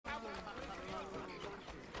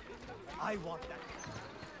I want that.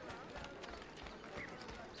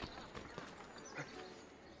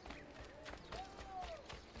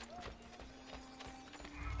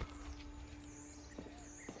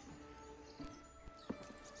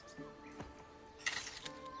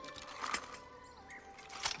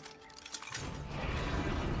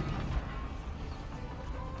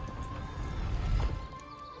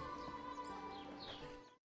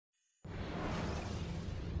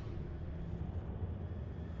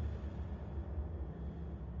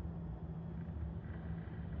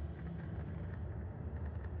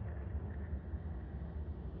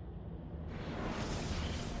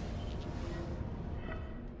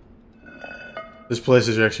 This place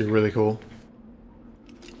is actually really cool.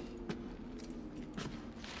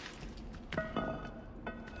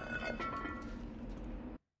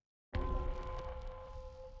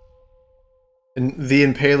 In the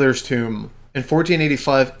Impaler's Tomb. In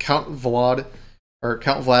 1485, Count Vlad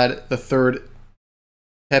III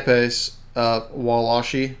Tepes of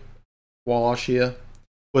Wallachia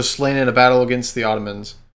was slain in a battle against the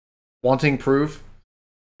Ottomans. Wanting proof,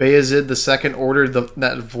 Bayezid II ordered that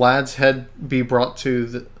Vlad's head be brought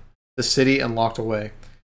to the city and locked away.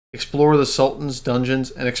 Explore the Sultan's dungeons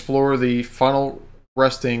and explore the final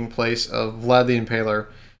resting place of Vlad the Impaler,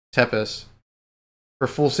 Tepes. For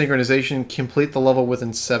full synchronization, complete the level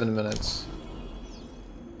within 7 minutes.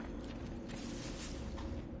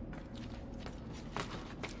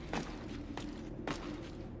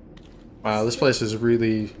 Wow, this place is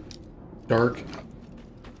really dark.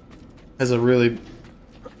 Has a really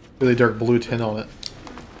dark blue tint on it.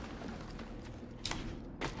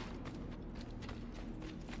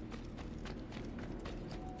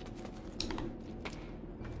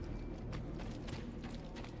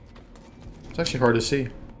 It's actually hard to see.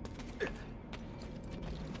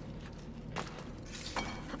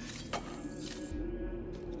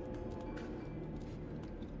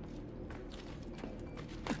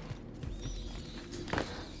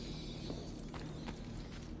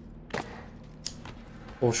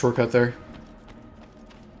 Little shortcut there.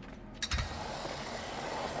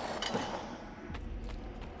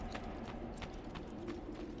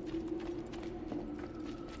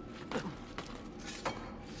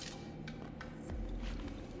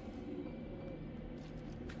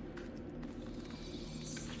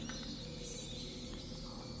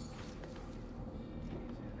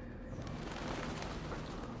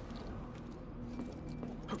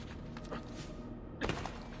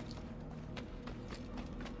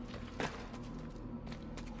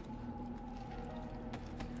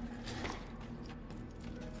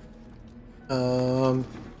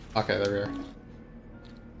 Okay, there we are.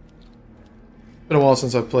 Been a while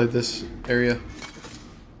since I've played this area.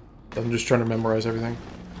 I'm just trying to memorize everything.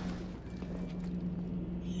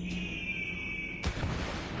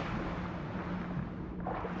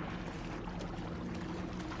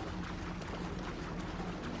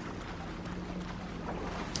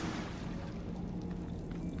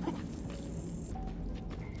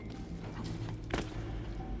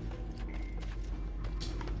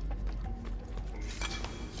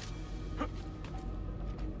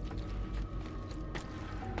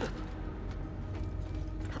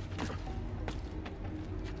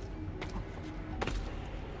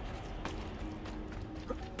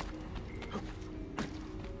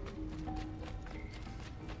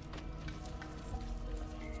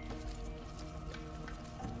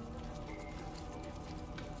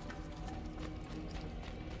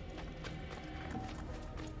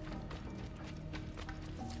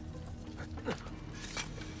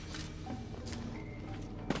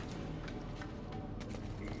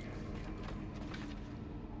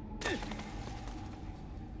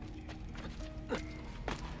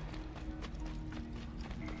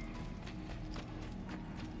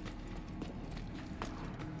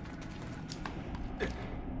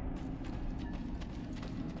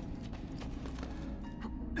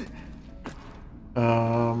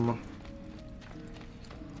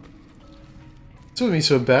 This would be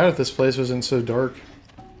so bad if this place wasn't so dark.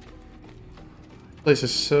 This place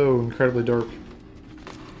is so incredibly dark.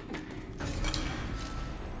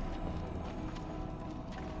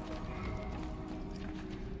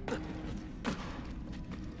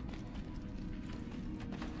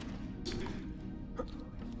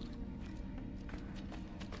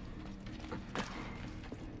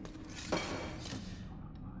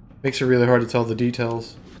 Makes it really hard to tell the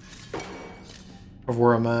details of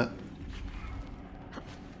where I'm at.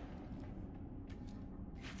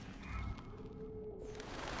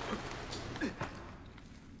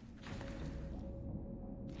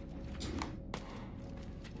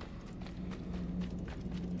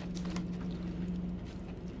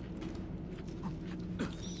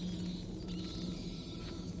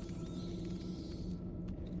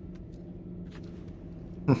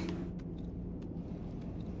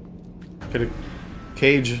 Get a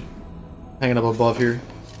cage hanging up above here.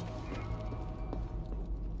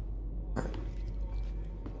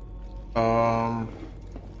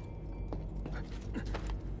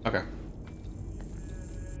 Okay.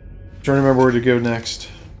 Trying to remember where to go next.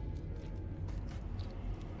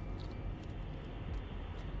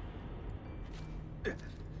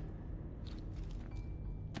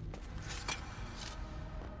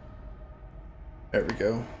 There we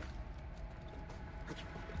go.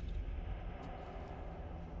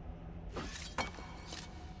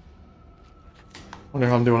 Wonder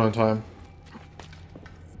how I'm doing on time.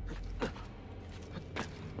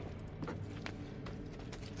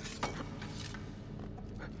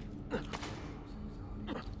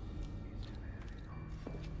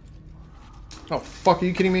 Oh, fuck, are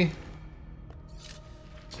you kidding me?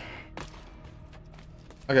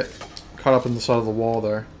 I got caught up in the side of the wall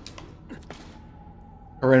there.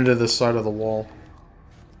 I ran into this side of the wall.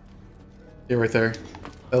 Yeah, right there.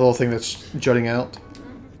 That little thing that's jutting out.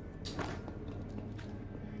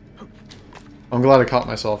 I'm glad I caught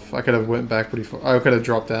myself. I could have went back pretty far. I could have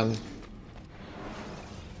dropped down.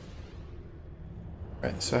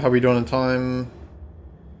 Right, so how are we doing in time?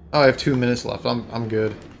 Oh, I have 2 minutes left. I'm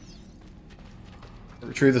good.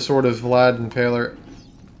 Retrieve the sword of Vlad Impaler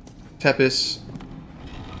Tepes.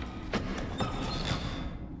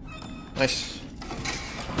 Nice.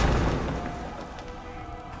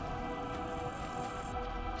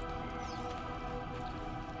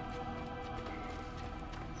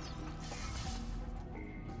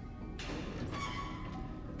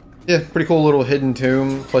 Yeah, pretty cool little hidden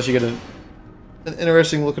tomb. Plus you get an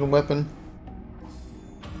interesting looking weapon.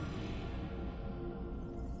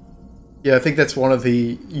 Yeah, I think that's one of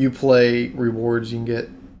the Uplay rewards you can get.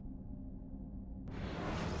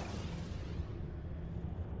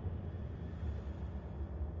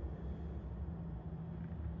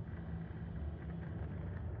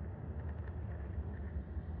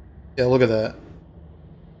 Yeah, look at that.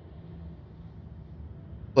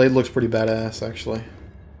 Blade looks pretty badass, actually.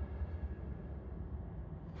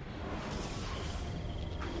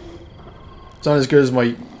 It's not as good as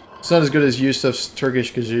my... It's not as good as Yusuf's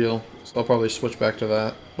Turkish Gazil, so I'll probably switch back to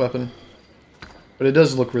that weapon. But it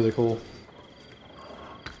does look really cool.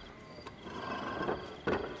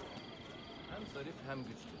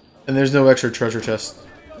 And there's no extra treasure chest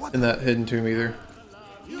in that hidden tomb either.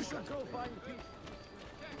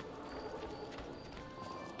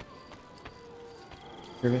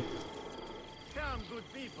 Hear me? Come, good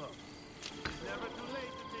people. It's never too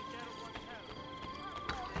late to take care of one's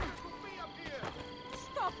health. Me up here.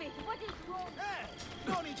 Stop it! What is wrong? Hey,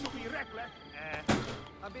 no need to be reckless.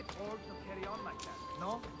 A bit old to carry on like that,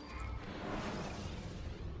 no?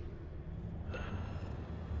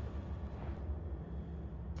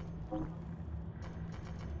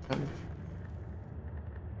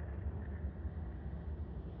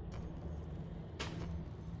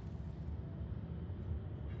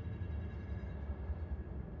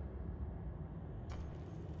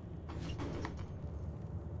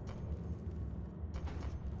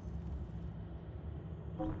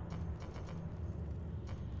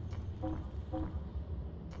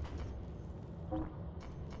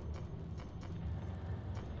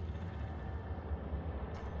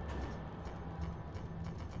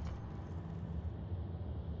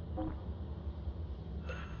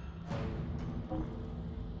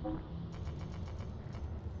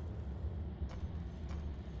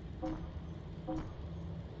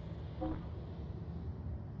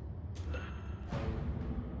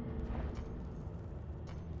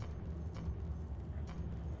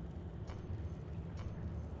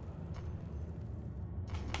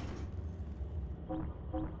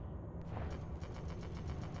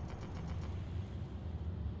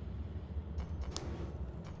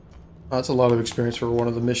 That's a lot of experience for one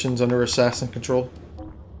of the missions under assassin control.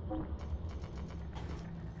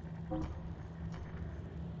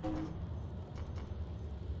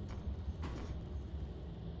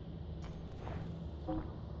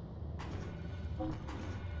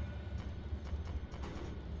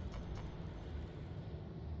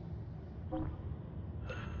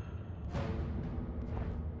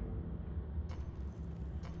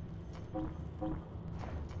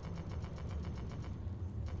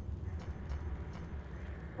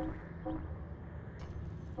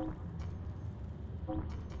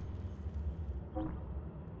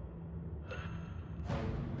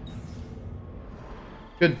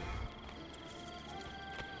 Good.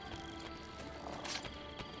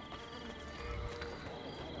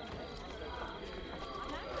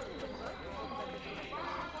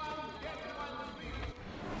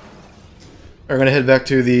 We're gonna head back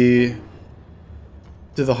to the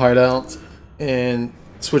to the hideout and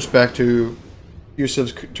switch back to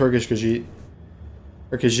Yusuf's Turkish Khajiit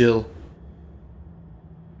or Khajiit.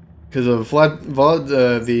 Because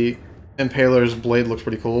Vlad, the Impaler's blade looks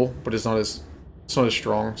pretty cool, but it's not as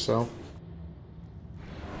strong. So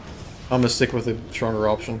I'm gonna stick with the stronger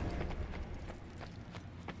option.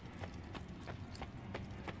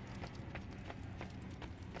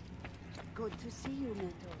 Good to see you,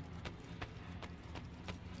 Neto.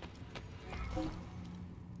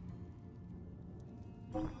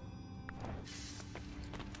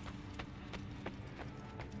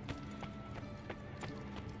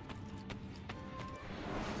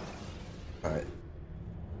 Alright.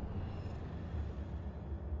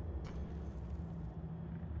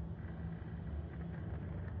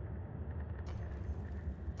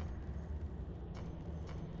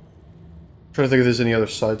 Trying to think if there's any other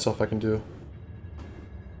side stuff I can do.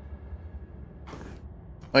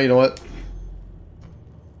 Oh, you know what?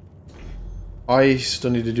 I still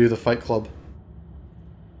need to do the Fight Club.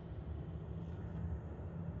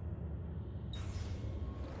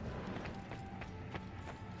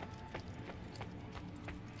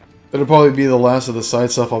 It'll probably be the last of the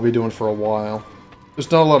side stuff I'll be doing for a while. There's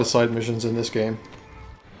not a lot of side missions in this game.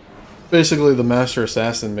 Basically the Master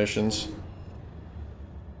Assassin missions.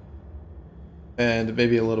 And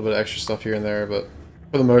maybe a little bit of extra stuff here and there, but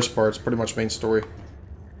for the most part, it's pretty much main story.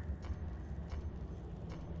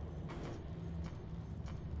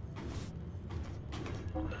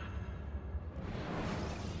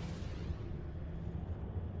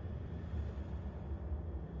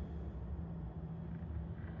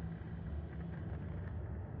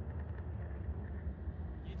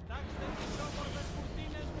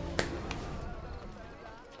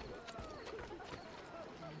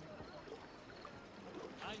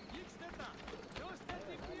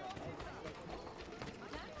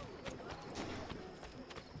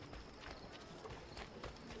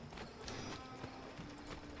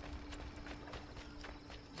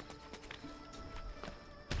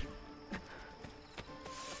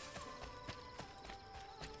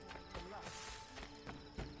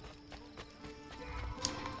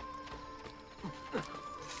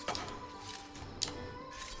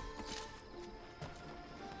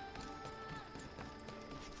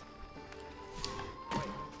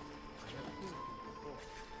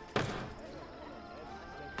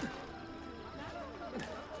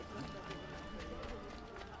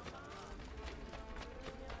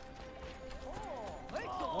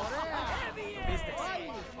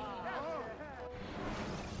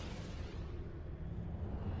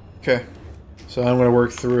 Okay, so I'm going to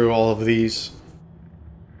work through all of these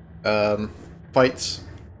fights.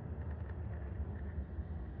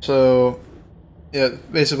 So, yeah,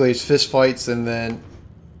 basically it's fist fights, and then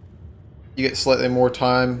you get slightly more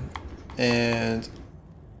time, and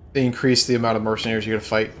they increase the amount of mercenaries you're going to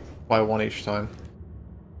fight by one each time.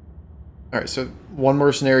 Alright, so one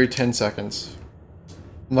mercenary, 10 seconds.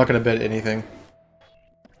 I'm not going to bet anything.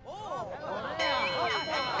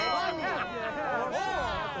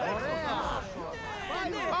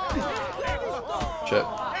 Shit.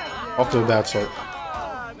 Off to a bad start.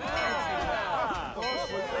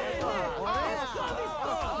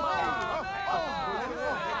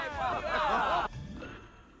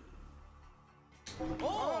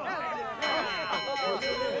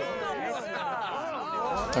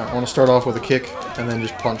 Alright, I want to start off with a kick and then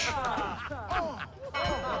just punch.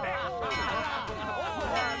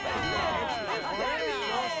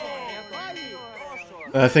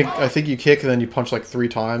 And I think you kick and then you punch like 3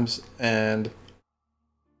 times, and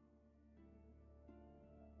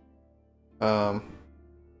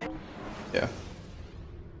yeah.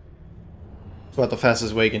 It's about the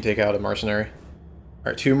fastest way you can take out a mercenary.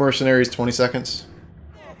 Alright, 2 mercenaries, 20 seconds.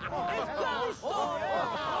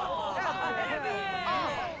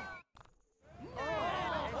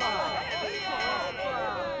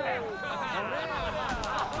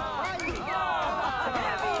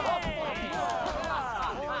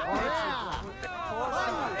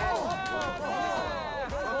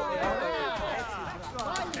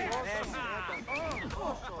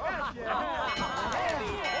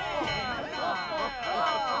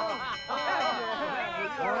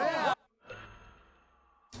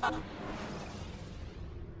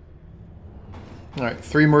 Alright,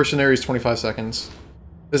 3 mercenaries, 25 seconds.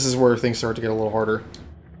 This is where things start to get a little harder.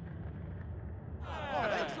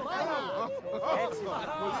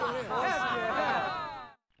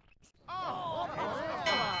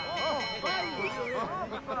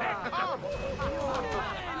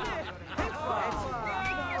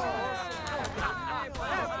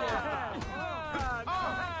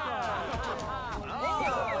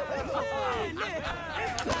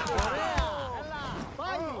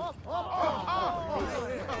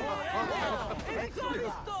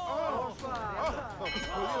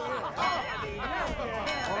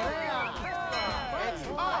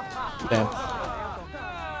 Damn.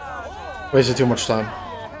 Wasted too much time.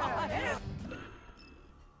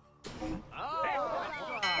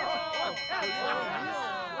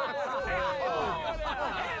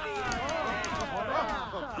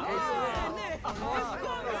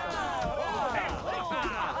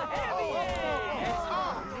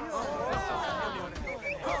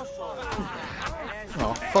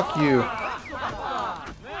 Oh, fuck you.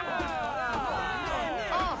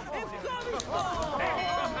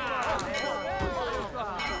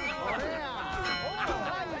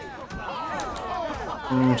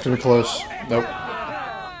 It's gonna be close. Nope.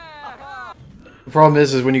 The problem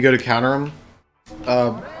is when you go to counter him,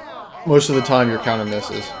 most of the time your counter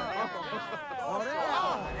misses.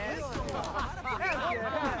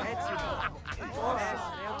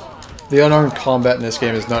 The unarmed combat in this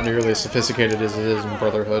game is not nearly as sophisticated as it is in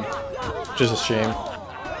Brotherhood, which is a shame.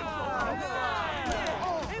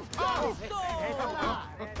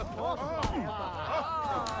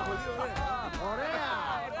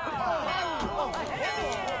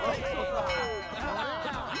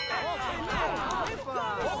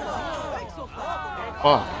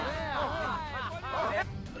 Fuck.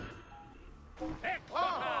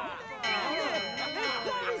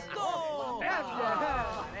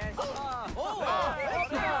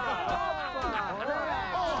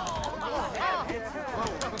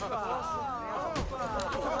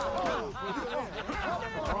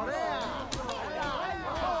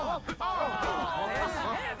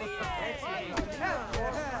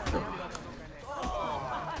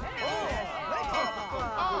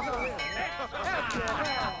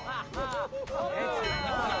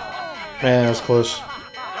 Man, that was close.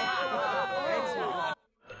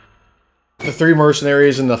 The 3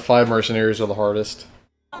 mercenaries and the 5 mercenaries are the hardest.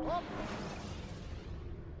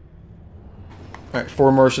 Alright,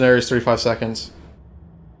 4 mercenaries, 35 seconds.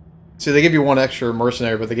 See, they give you 1 extra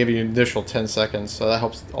mercenary, but they give you an additional 10 seconds, so that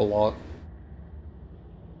helps a lot.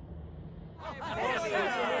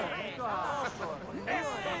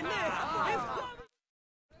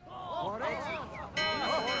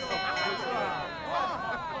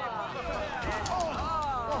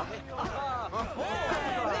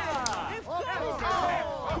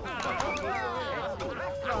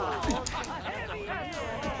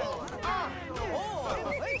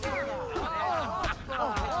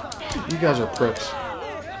 You guys are pricks.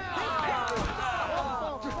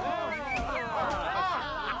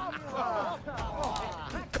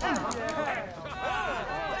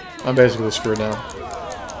 I'm basically screwed now.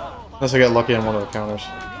 Unless I get lucky on one of the counters.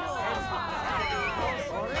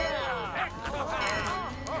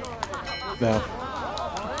 No.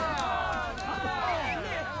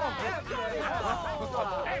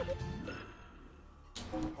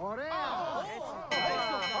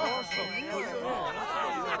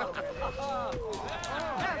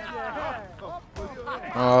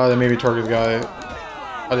 They maybe target the guy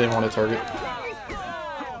I didn't want to target.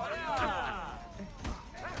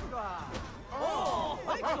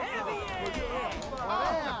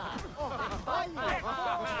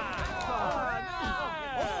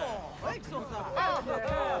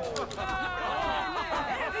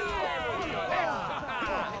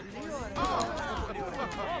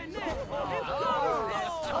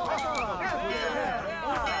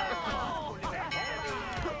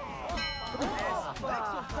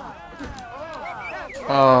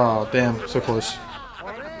 Oh, damn, so close.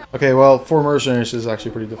 Okay, well, 4 mercenaries is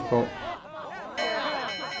actually pretty difficult.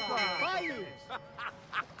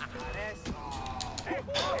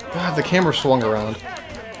 God, the camera swung around.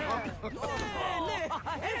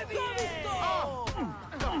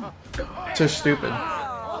 So stupid.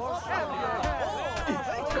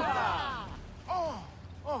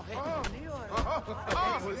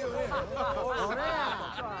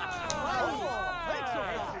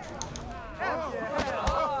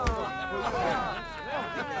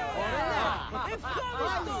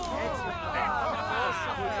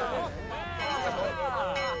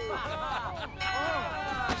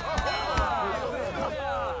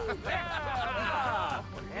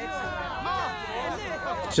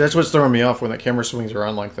 See, that's what's throwing me off when that camera swings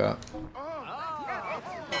around like that.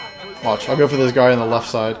 Watch, I'll go for this guy on the left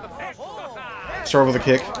side. Start with a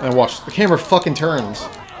kick, and watch, the camera fucking turns.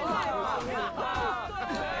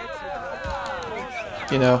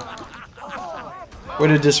 You know? Way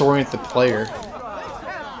to disorient the player.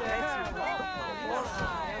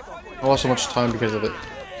 I lost so much time because of it.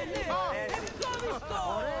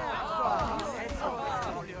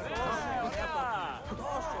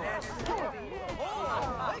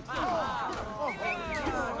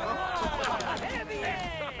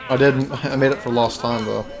 I made up for lost time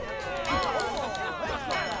though.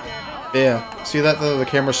 Yeah, see that though? The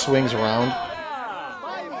camera swings around.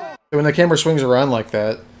 When the camera swings around like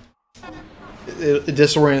that, it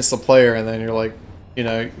disorients the player, and then you're like, you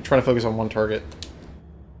know, you're trying to focus on one target.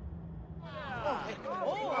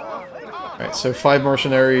 Alright, so 5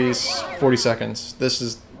 mercenaries, 40 seconds. This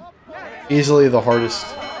is easily the hardest.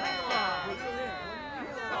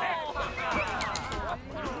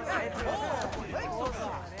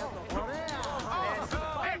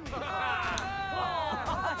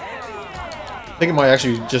 I think it might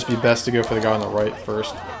actually just be best to go for the guy on the right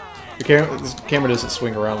first. The camera doesn't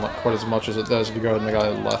swing around like quite as much as it does if you go to the guy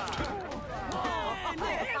on the left.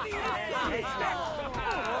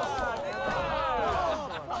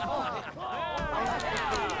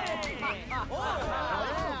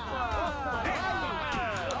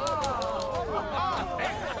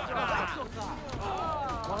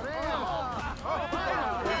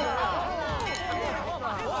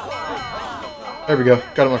 There we go.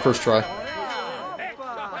 Got it my first try.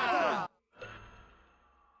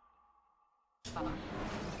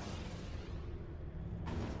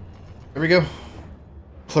 There we go.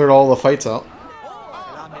 Cleared all the fights out.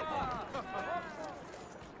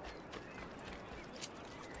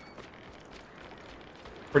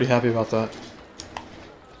 Pretty happy about that.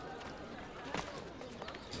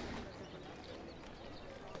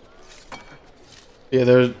 Yeah,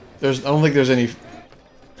 there's I don't think there's any.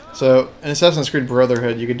 So in Assassin's Creed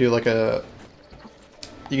Brotherhood, you could do like a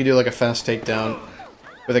fast takedown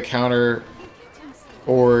with a counter,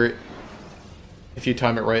 or if you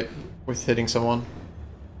time it right with hitting someone.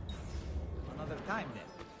 Another time then.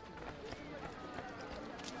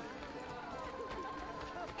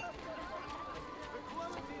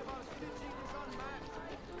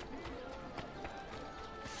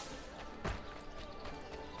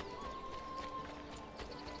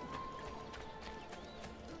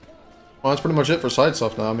 Well, that's pretty much it for side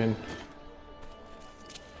stuff now. I mean,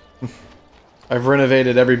 I've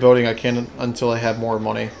renovated every building I can until I have more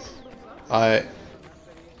money. I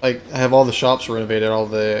have all the shops renovated, all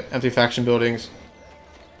the empty faction buildings.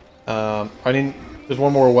 There's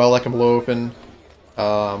one more well I can blow open.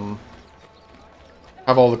 Have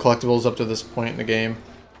all the collectibles up to this point in the game.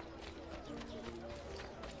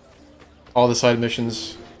 All the side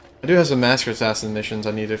missions. I do have some Master Assassin missions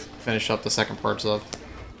I need to finish up the second parts of.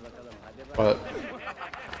 But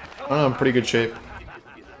I don't know, I'm in pretty good shape.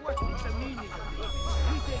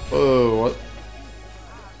 Whoa, what?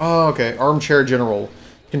 Oh, okay. Armchair General.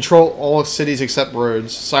 Control all cities except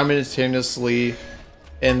Rhodes simultaneously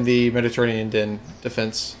in the Mediterranean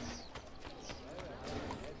defense.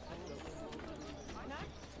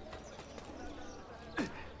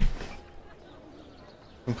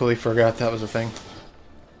 Completely forgot that was a thing.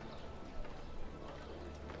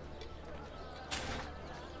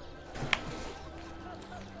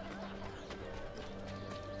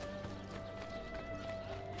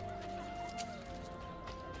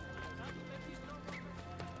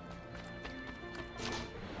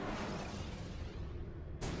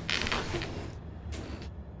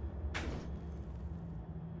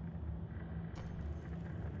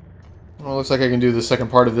 Well, looks like I can do the second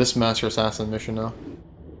part of this Master Assassin mission now.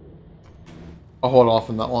 I'll hold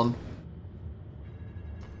off on that one.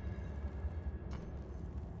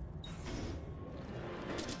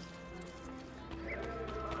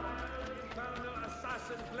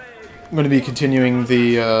 I'm going to be continuing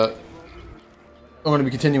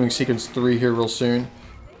sequence 3 here real soon.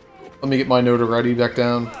 Let me get my notoriety back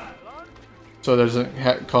down so it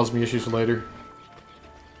doesn't cause me issues later.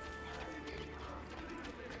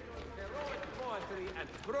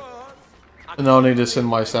 And I'll need to send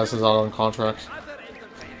my assassins out on contracts.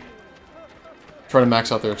 Try to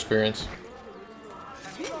max out their experience.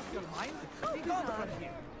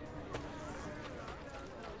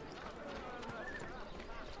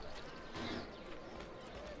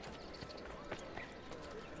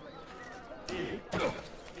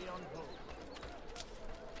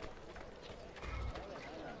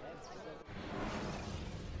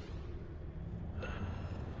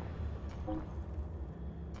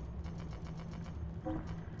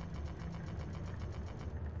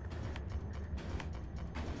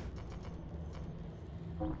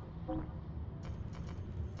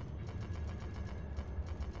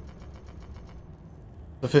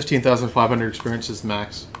 The 15,500 experience is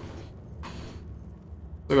max.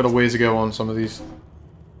 I've got a ways to go on some of these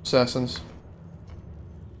assassins.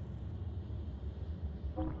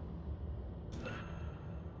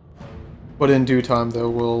 But in due time,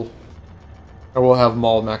 though, I will have them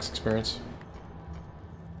all max experience.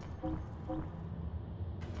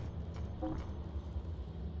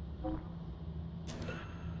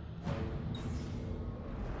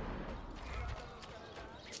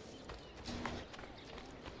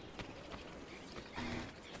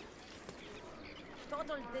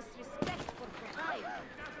 total disrespect for Pride.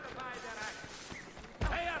 Justify their actions.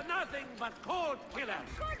 They are nothing but cold killers.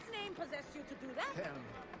 God's name possessed you to do that?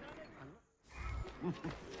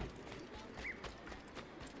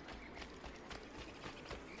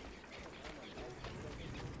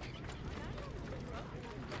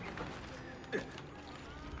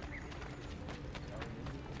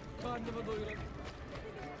 Karnımı doyurun.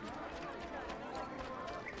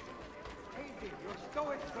 Hazy, your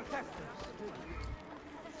stoic protectors.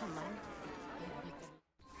 Tamam.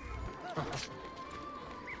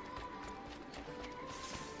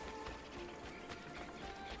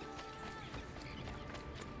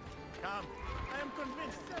 Come. I am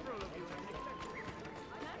convinced several of you have neglected